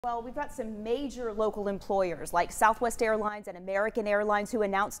Well, we've got some major local employers like Southwest Airlines and American Airlines who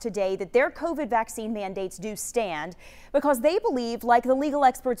announced today that their COVID vaccine mandates do stand because they believe, like the legal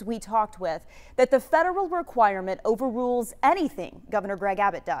experts we talked with, that the federal requirement overrules anything Governor Greg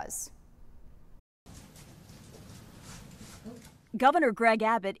Abbott does. Governor Greg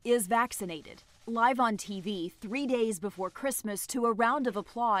Abbott is vaccinated. Live on TV 3 days before Christmas, to a round of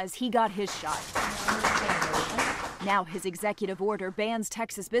applause, he got his shot. Now his executive order bans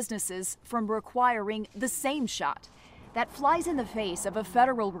Texas businesses from requiring the same shot. That flies in the face of a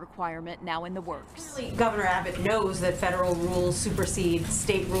federal requirement now in the works. Clearly, Governor Abbott knows that federal rules supersede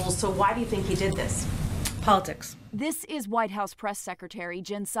state rules, so why do you think he did this? Politics. This is White House Press Secretary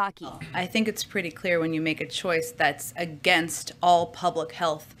Jen Psaki. I think it's pretty clear when you make a choice that's against all public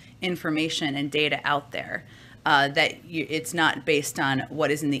health information and data out there, it's not based on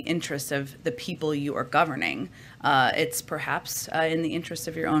what is in the interest of the people you are governing. It's perhaps in the interest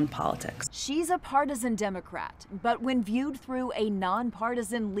of your own politics. She's a partisan Democrat, but when viewed through a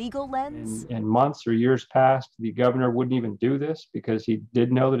nonpartisan legal lens. In months or years past, the governor wouldn't even do this because he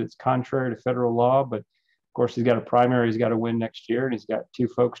did know that it's contrary to federal law. But of course, he's got a primary he's got to win next year, and he's got two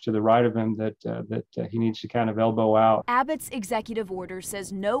folks to the right of him that he needs to kind of elbow out. Abbott's executive order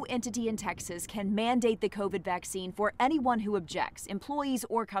says no entity in Texas can mandate the COVID vaccine for anyone who objects, employees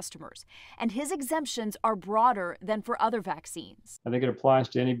or customers. And his exemptions are broader than for other vaccines. I think it applies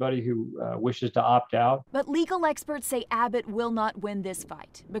to anybody who wishes to opt out. But legal experts say Abbott will not win this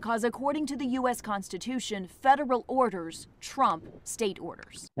fight because, according to the U.S. Constitution, federal orders trump state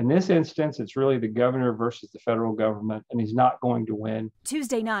orders. In this instance, it's really the governor versus the federal government, and he's not going to win.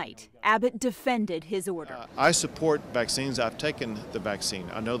 Tuesday night, Abbott defended his order. I support vaccines. I've taken the vaccine.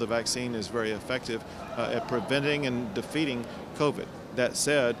 I know the vaccine is very effective at preventing and defeating COVID. That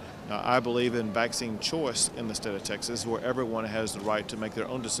said, I believe in vaccine choice in the state of Texas, where everyone has the right to make their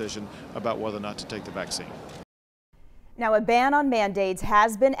own decision about whether or not to take the vaccine. Now, a ban on mandates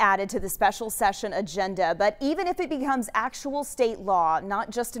has been added to the special session agenda, but even if it becomes actual state law, not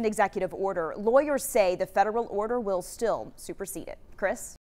just an executive order, lawyers say the federal order will still supersede it. Chris?